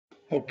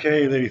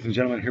Okay, ladies and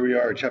gentlemen, here we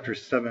are, chapter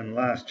 7,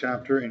 last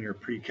chapter in your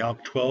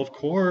pre-calc 12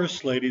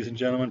 course, ladies and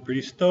gentlemen.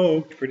 Pretty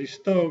stoked, pretty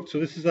stoked. So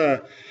this is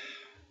a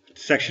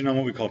section on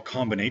what we call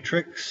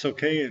combinatorics,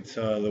 okay? It's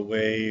the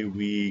way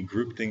we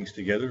group things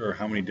together, or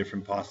how many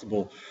different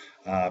possible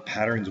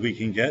patterns we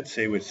can get,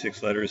 say with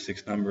 6 letters,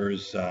 6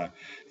 numbers.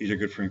 These are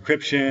good for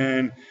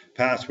encryption,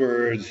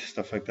 passwords,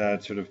 stuff like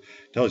that. Sort of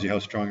tells you how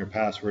strong your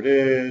password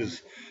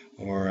is,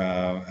 or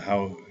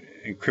how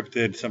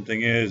encrypted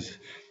something is.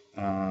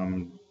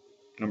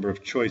 Number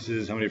of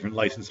choices, how many different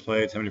license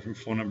plates, how many different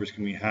phone numbers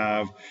can we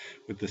have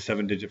with the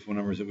 7-digit phone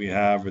numbers that we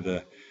have, or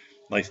the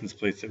license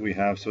plates that we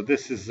have. So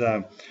this is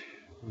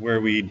where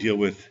we deal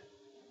with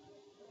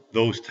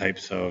those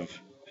types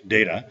of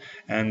data.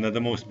 And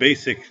the most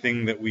basic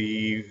thing that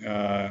we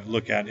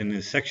look at in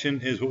this section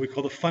is what we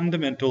call the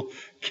fundamental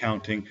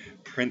counting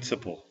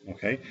principle,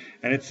 okay?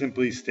 And it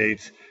simply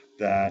states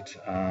that,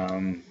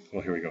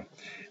 well, here we go.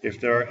 If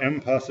there are m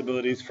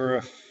possibilities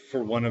for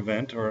one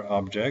event or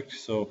object,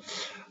 so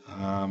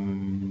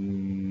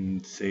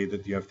say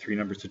that you have 3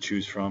 numbers to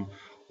choose from,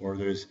 or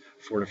there's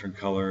 4 different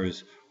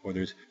colors, or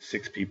there's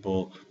 6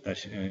 people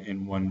that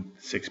in one,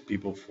 6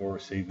 people for,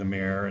 say, the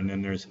mayor, and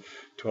then there's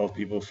 12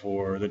 people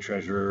for the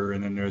treasurer,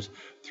 and then there's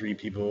 3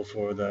 people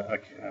for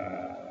the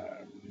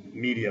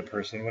media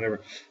person,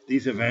 whatever.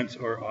 These events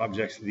or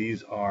objects,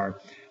 these are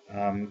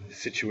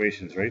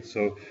situations, right?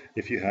 So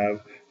if you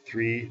have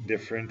 3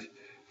 different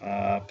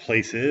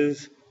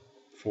places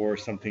for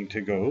something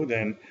to go,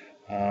 then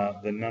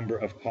the number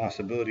of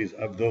possibilities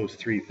of those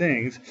 3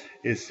 things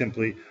is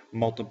simply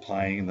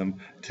multiplying them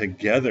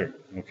together,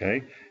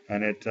 okay?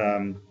 And it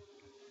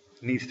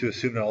needs to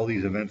assume that all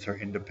these events are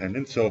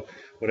independent. So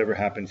whatever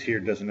happens here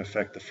doesn't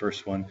affect the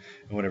first one,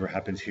 and whatever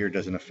happens here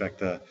doesn't affect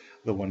the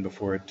one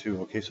before it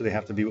too, okay? So they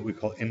have to be what we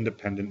call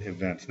independent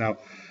events. Now,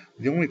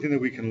 the only thing that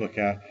we can look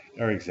at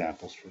are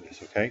examples for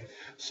this, okay?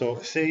 So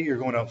say you're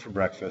going out for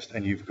breakfast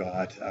and you've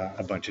got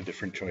a bunch of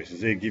different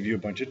choices. They give you a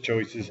bunch of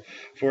choices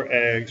for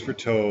eggs, for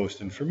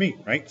toast, and for meat,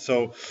 right?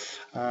 So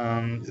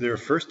their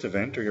first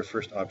event or your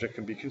first object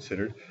can be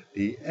considered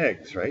the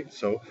eggs, right?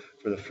 So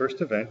for the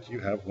first event, you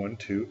have 1,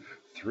 2,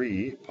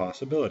 3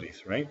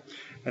 possibilities, right?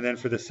 And then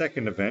for the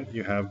second event,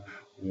 you have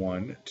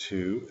 1,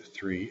 2,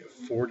 3,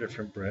 4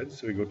 different breads.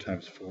 So we go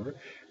times 4,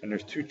 and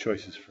there's 2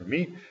 choices for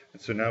meat.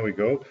 And so now we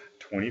go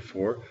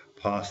 24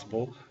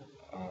 possible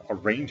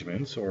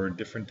arrangements or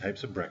different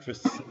types of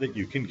breakfasts that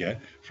you can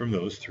get from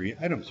those 3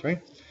 items,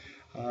 right?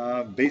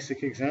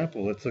 Basic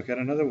example, let's look at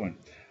another one.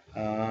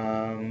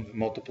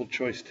 Multiple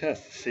choice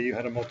test. Say you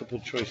had a multiple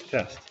choice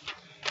test.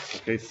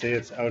 Okay, say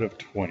it's out of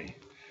 20.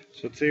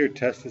 So let's say your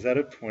test is out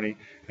of 20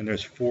 and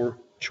there's 4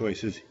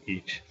 choices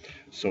each.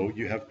 So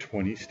you have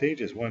 20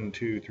 stages, 1,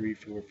 2, 3,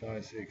 4,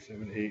 5, 6,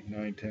 7, 8,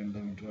 9, 10,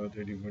 11, 12,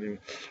 13, 14,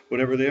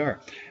 whatever they are.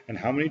 And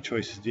how many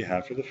choices do you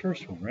have for the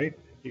first one, right?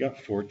 You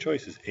got 4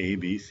 choices, A,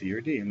 B, C,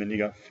 or D. And then you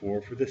got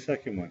 4 for the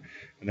second one,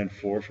 and then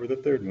 4 for the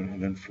third one,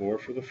 and then 4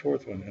 for the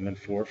fourth one, and then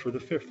 4 for the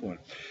fifth one.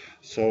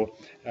 So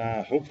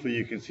hopefully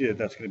you can see that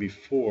that's going to be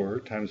 4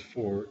 times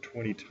 4,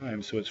 20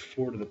 times. So it's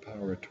 4 to the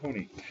power of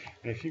 20.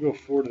 And if you go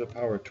 4 to the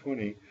power of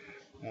 20,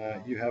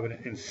 you have an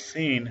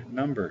insane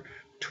number,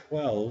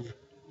 12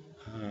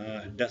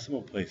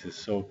 decimal places.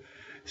 So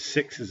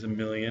 6 is a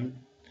million,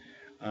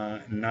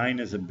 9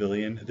 is a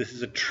billion. This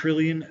is a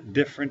trillion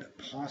different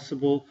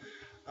possible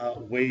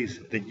ways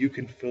that you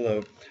can fill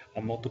out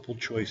a multiple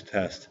choice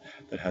test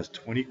that has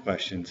 20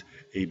 questions,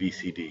 A, B,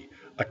 C, D.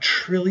 A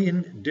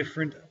trillion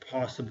different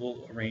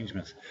possible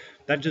arrangements.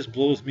 That just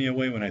blows me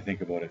away when I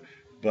think about it.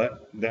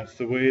 But that's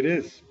the way it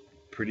is.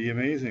 Pretty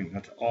amazing.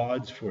 That's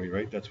odds for you,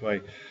 right? That's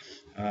why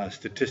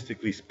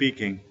statistically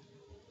speaking,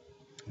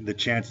 the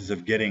chances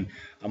of getting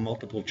a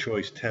multiple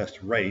choice test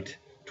right,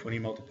 20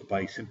 multiple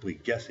by simply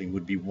guessing,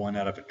 would be 1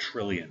 out of a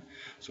trillion.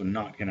 So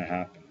not going to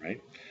happen,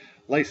 right?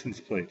 License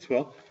plates.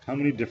 Well, how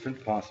many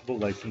different possible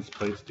license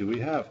plates do we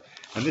have?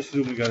 And this is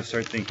when we got to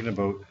start thinking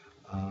about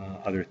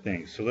other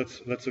things. So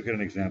let's look at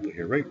an example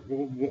here, right?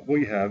 What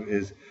we have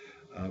is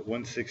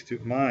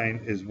 162.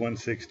 Mine is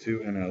 162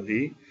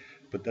 NLE,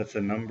 but that's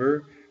a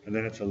number, and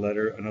then it's a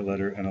letter, and a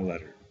letter, and a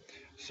letter.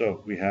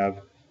 So we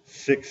have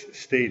 6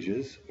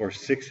 stages or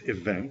 6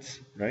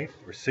 events, right?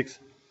 Or 6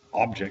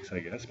 objects, I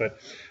guess,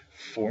 but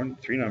 3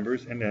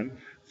 numbers and then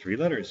 3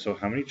 letters. So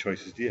how many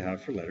choices do you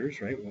have for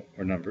letters, right?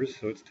 Or numbers?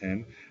 So it's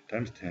 10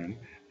 times 10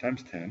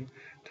 times 10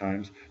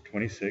 times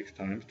 26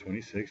 times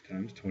 26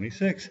 times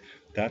 26.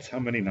 That's how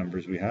many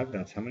numbers we have.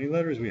 That's how many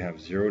letters we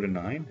have. 0 to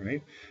 9,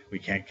 right? We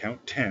can't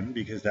count 10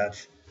 because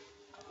that's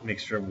a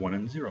mixture of 1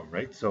 and 0,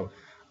 right? So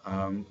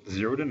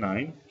 0 to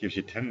 9 gives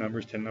you 10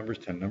 numbers, 10 numbers,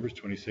 10 numbers,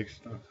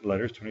 26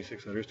 letters,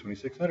 26 letters,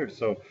 26 letters.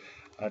 So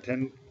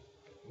 10,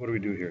 what do we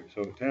do here?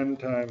 So 10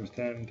 times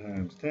 10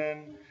 times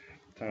 10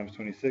 times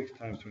 26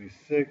 times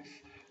 26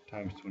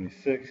 times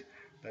 26.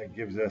 That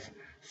gives us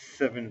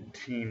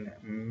 17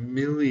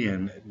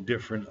 million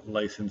different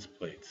license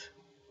plates.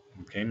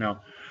 Okay,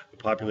 now the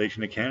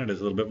population of Canada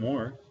is a little bit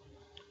more.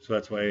 So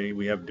that's why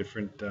we have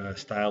different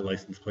style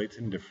license plates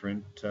in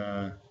different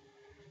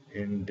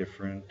in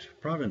different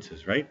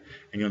provinces, right?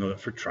 And you'll know that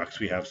for trucks,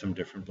 we have some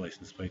different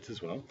license plates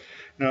as well.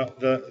 Now,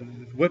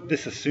 what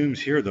this assumes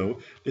here, though,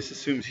 this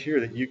assumes here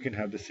that you can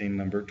have the same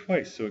number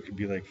twice. So it could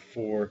be like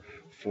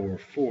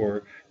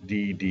 444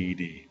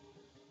 DDD,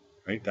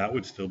 right? That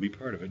would still be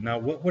part of it. Now,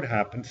 what would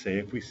happen, say,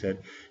 if we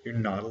said you're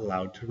not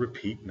allowed to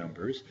repeat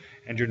numbers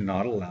and you're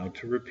not allowed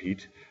to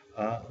repeat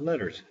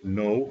letters?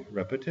 No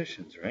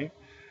repetitions, right?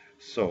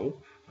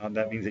 So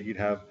that means that you'd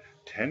have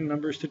 10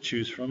 numbers to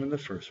choose from in the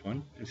first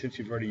one. And since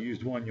you've already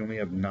used one, you only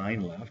have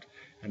 9 left,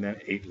 and then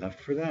 8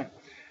 left for that.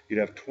 You'd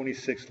have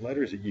 26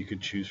 letters that you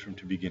could choose from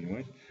to begin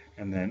with.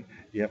 And then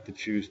you have to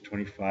choose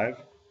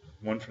 25,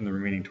 one from the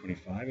remaining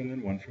 25, and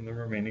then one from the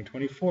remaining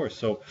 24.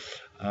 So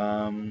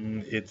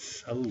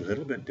it's a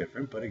little bit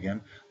different, but again,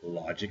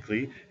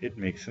 logically, it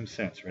makes some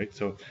sense, right?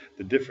 So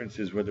the difference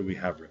is whether we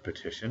have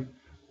repetition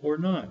or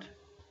not.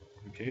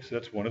 Okay, so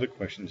that's one of the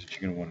questions that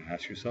you're going to want to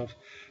ask yourself.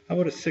 How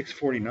about a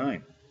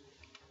 649?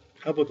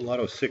 How about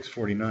Lotto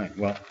 649?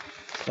 Well,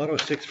 Lotto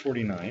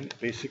 649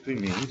 basically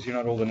means you're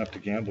not old enough to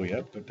gamble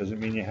yet, but doesn't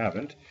mean you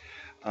haven't.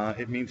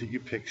 It means that you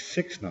pick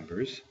 6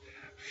 numbers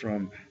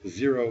from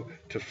 0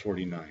 to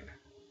 49.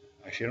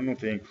 Actually, I don't know if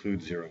they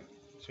include 0.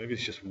 So maybe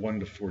it's just 1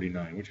 to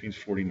 49, which means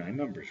 49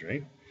 numbers,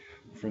 right?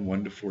 From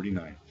 1 to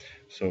 49.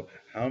 So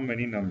how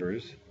many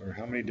numbers or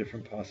how many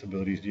different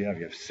possibilities do you have?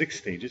 You have 6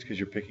 stages because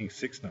you're picking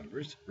 6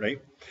 numbers, right?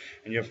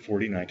 And you have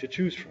 49 to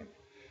choose from.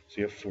 So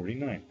you have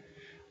 49.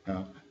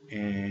 Now,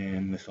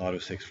 in this Lotto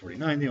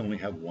 649, they only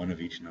have 1 of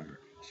each number.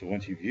 So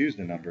once you've used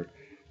a number,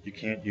 you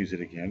can't use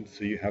it again.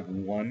 So you have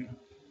 1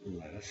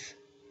 less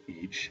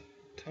each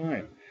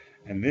time.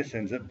 And this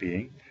ends up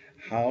being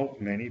how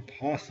many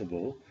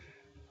possible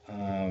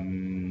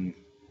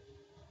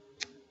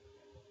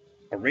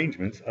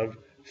arrangements of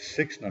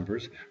 6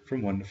 numbers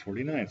from 1 to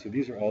 49. So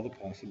these are all the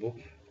possible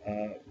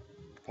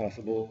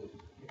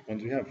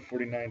ones we have.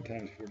 49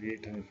 times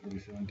 48 times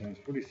 47 times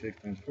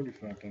 46 times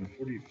 45 times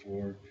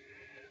 44.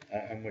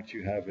 And what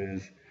you have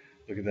is,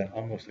 look at that,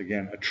 almost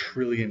again, 1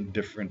 trillion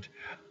different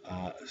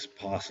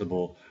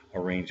possible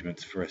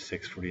arrangements for a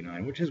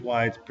 649, which is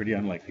why it's pretty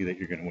unlikely that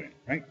you're going to win,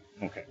 right?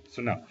 Okay,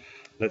 so now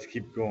let's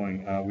keep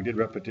going. We did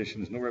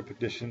repetitions, no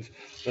repetitions.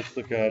 Let's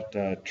look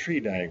at tree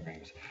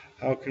diagrams.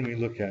 How can we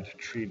look at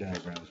tree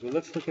diagrams? Well,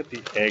 let's look at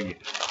the egg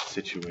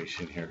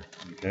situation here,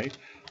 okay?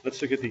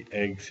 Let's look at the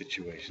egg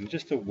situation,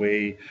 just a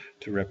way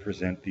to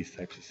represent these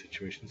types of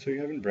situations. So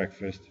you're having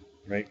breakfast,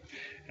 right?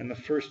 And the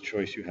first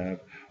choice you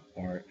have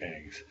are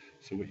eggs.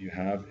 So what you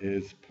have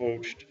is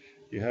poached,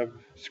 you have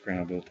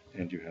scrambled,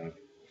 and you have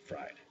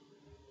fried.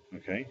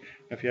 Okay?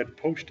 Now if you had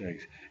poached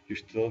eggs, you're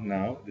still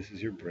now, this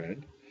is your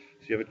bread.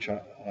 So you have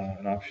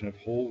an option of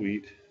whole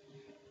wheat,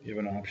 you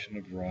have an option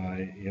of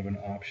rye, you have an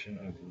option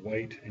of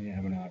white, and you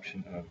have an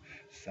option of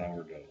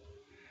sourdough.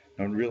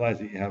 Now realize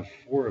that you have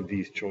 4 of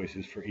these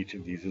choices for each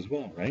of these as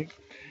well, right?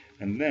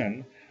 And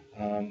then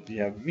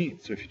you have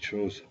meat. So if you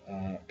chose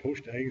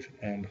poached eggs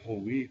and whole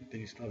wheat,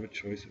 then you still have a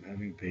choice of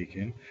having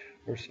bacon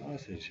or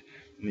sausage.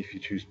 And if you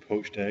choose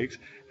poached eggs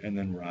and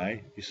then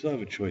rye, you still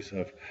have a choice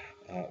of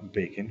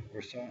bacon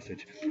or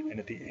sausage. And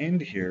at the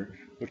end here,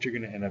 what you're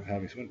going to end up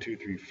having is 1, 2,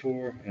 3,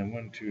 4, and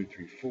 1, 2,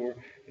 3, 4.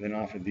 And then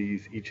off of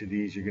these, each of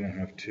these, you're going to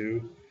have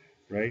 2,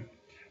 right?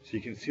 So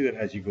you can see that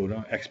as you go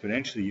down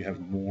exponentially, you have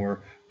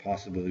more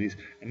possibilities.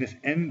 And this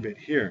end bit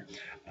here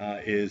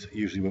is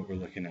usually what we're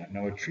looking at.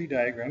 Now a tree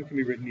diagram can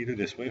be written either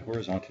this way,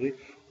 horizontally,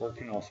 or it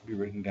can also be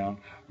written down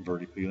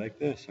vertically like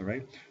this, all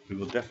right? We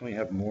will definitely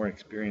have more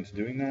experience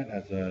doing that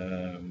as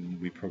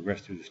we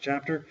progress through this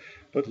chapter,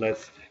 but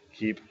let's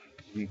keep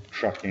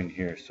trucking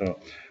here. So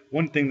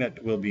one thing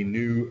that will be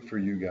new for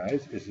you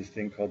guys is this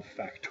thing called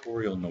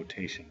factorial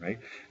notation, right?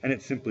 And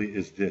it simply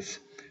is this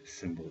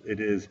symbol. It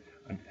is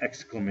an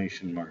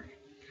exclamation mark.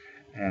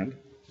 And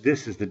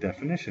this is the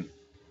definition.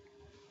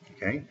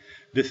 Okay?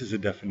 This is a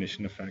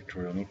definition of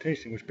factorial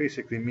notation, which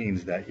basically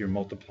means that you're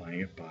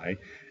multiplying it by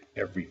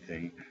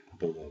everything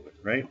below it,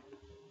 right?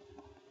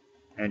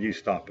 And you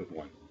stop at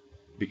 1.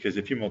 Because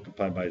if you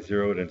multiply by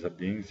 0, it ends up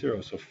being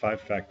 0. So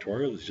 5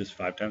 factorial is just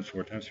 5 times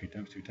 4 times 3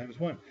 times 2 times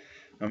 1.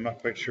 Now, I'm not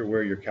quite sure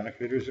where your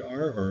calculators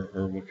are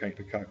or what kind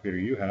of calculator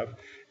you have.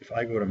 If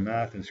I go to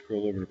math and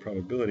scroll over to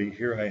probability,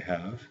 here I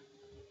have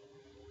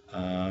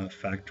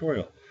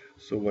factorial.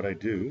 So what I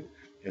do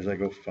is I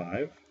go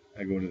 5,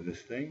 I go to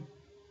this thing,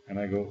 and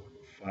I go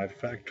 5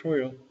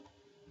 factorial,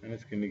 and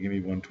it's going to give me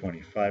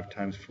 120. 5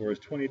 times 4 is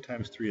 20,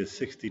 times 3 is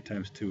 60,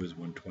 times 2 is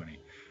 120.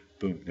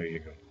 Boom, there you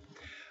go.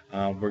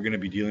 We're going to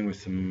be dealing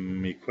with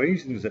some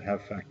equations that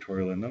have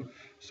factorial in them,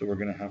 so we're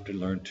going to have to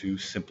learn to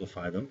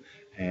simplify them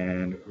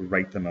and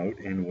write them out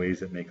in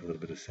ways that make a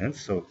little bit of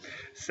sense. So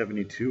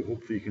 72,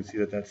 hopefully you can see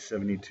that that's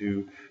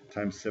 72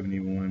 times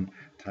 71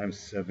 times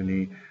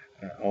 70,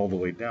 all the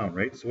way down,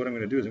 right? So what I'm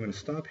going to do is I'm going to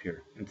stop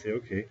here and say,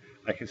 okay,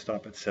 I can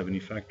stop at 70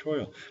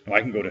 factorial. Now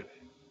I can go to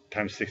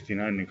times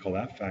 69 and call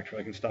that factorial.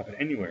 I can stop it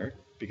anywhere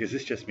because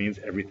this just means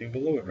everything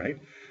below it, right?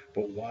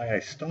 But why I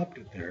stopped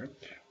it there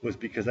was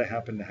because I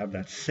happen to have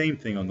that same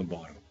thing on the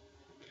bottom.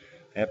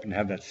 I happen to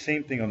have that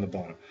same thing on the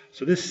bottom.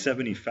 So this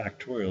 70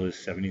 factorial is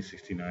 70,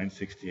 69,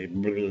 68,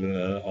 blah, blah,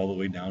 blah, all the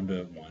way down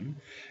to 1.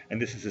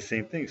 And this is the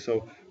same thing.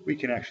 So we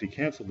can actually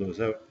cancel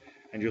those out,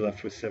 and you're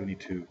left with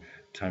 72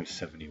 times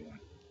 71.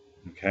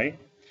 Okay?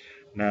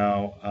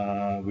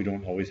 Now, we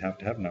don't always have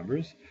to have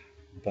numbers,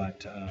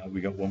 but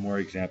we got one more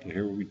example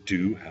here where we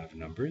do have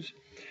numbers.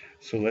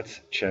 So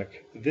let's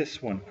check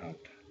this one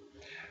out.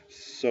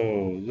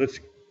 So let's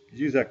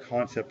use that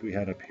concept we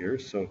had up here.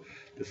 So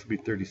this will be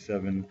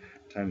 37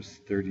 times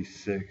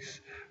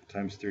 36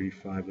 times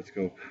 35. Let's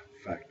go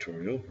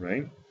factorial,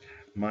 right?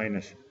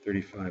 Minus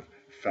 35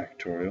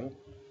 factorial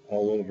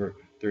all over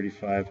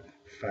 35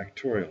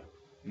 factorial.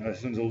 Now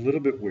this one's a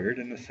little bit weird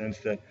in the sense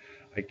that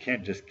I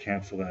can't just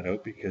cancel that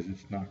out because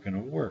it's not going to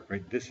work,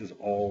 right? This is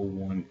all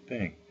one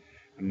thing,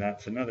 and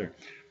that's another.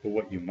 But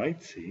what you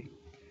might see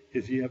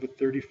is you have a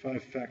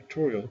 35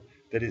 factorial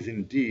that is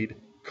indeed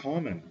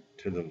common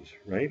to those,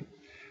 right?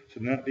 So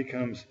then that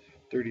becomes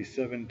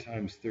 37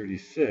 times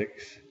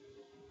 36,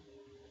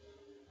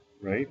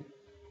 right?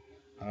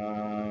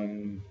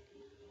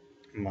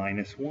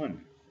 Minus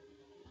 1,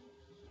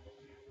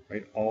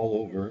 right?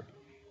 All over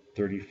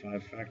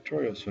 35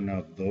 factorial. So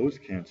now those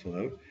cancel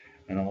out,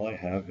 and all I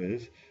have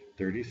is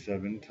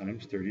 37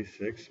 times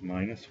 36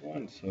 minus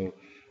 1. So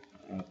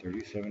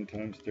 37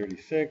 times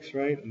 36,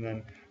 right? And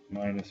then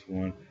minus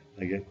 1,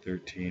 I get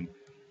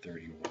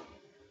 1331.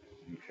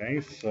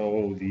 Okay,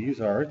 so these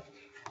are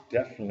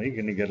definitely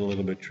going to get a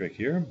little bit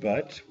trickier,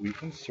 but we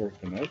can sort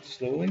them out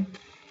slowly.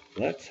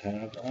 Let's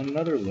have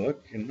another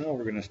look, and now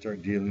we're going to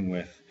start dealing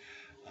with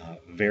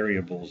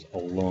variables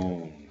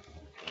alone.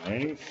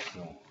 Okay,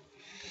 so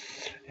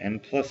n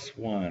plus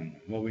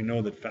 1. Well, we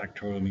know that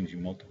factorial means you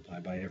multiply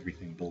by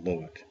everything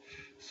below it.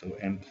 So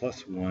n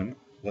plus 1,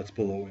 what's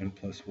below n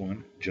plus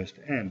 1? Just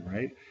n,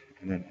 right?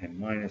 And then n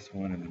minus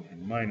 1, and then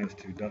n minus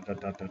 2, dot, dot,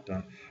 dot, dot,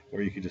 dot.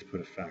 Or you could just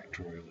put a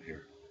factorial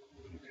here.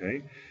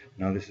 Okay,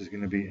 now this is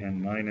going to be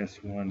n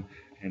minus 1,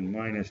 n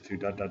minus 2,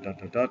 dot, dot, dot,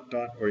 dot, dot,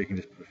 dot. Or you can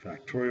just put a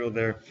factorial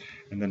there.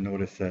 And then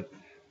notice that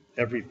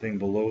everything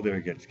below there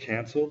gets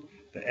canceled.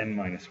 The n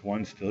minus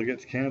 1 still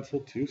gets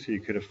canceled too, so you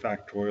could have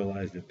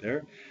factorialized it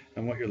there.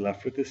 And what you're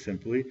left with is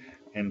simply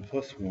n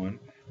plus 1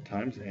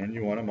 times n.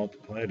 You want to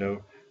multiply it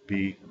out,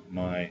 be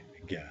my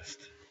guest.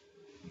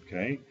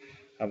 Okay,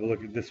 have a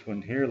look at this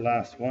one here,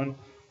 last one.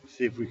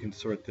 See if we can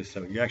sort this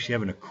out. You actually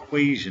have an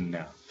equation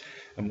now.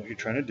 And what you're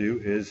trying to do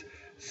is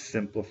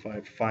simplify,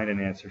 find an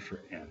answer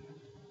for n.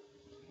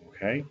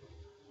 Okay,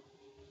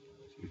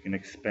 so we can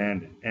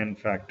expand it. N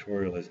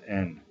factorial is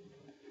n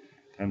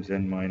times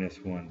n minus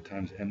 1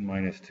 times n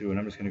minus 2, and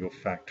I'm just going to go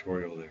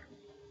factorial there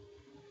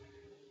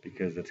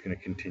because that's going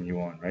to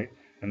continue on, right?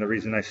 And the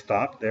reason I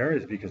stopped there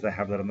is because I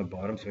have that on the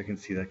bottom so I can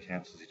see that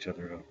cancels each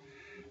other out.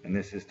 And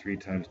this is 3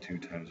 times 2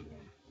 times 1.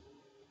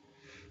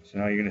 So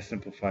now you're going to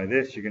simplify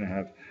this. You're going to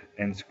have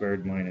n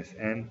squared minus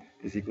n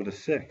is equal to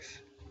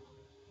 6.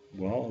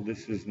 Well,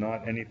 this is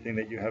not anything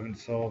that you haven't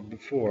solved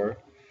before,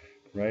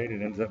 right?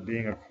 It ends up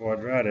being a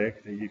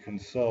quadratic that you can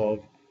solve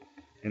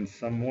in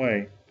some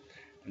way.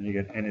 And you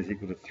get n is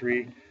equal to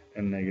 3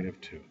 and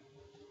negative 2.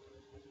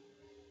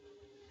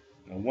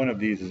 Now one of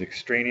these is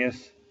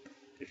extraneous.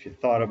 If you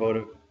thought about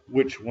it,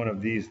 which one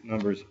of these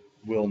numbers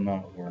will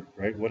not work,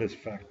 right? What does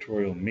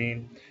factorial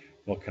mean?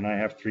 Well, can I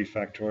have 3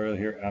 factorial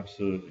here?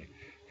 Absolutely.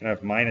 Can I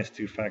have minus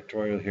 2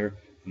 factorial here?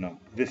 No.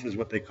 This is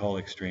what they call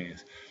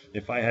extraneous.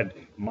 If I had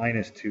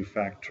minus 2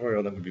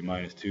 factorial, that would be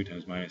minus 2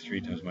 times minus 3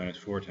 times minus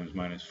 4 times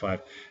minus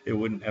 5. It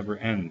wouldn't ever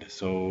end,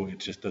 so it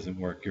just doesn't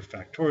work. Your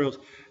factorials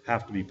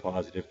have to be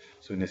positive,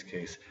 so in this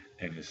case,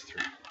 n is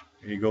 3.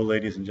 Here you go,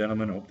 ladies and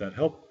gentlemen. I hope that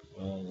helped.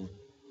 We'll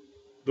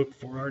look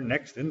for our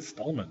next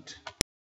installment.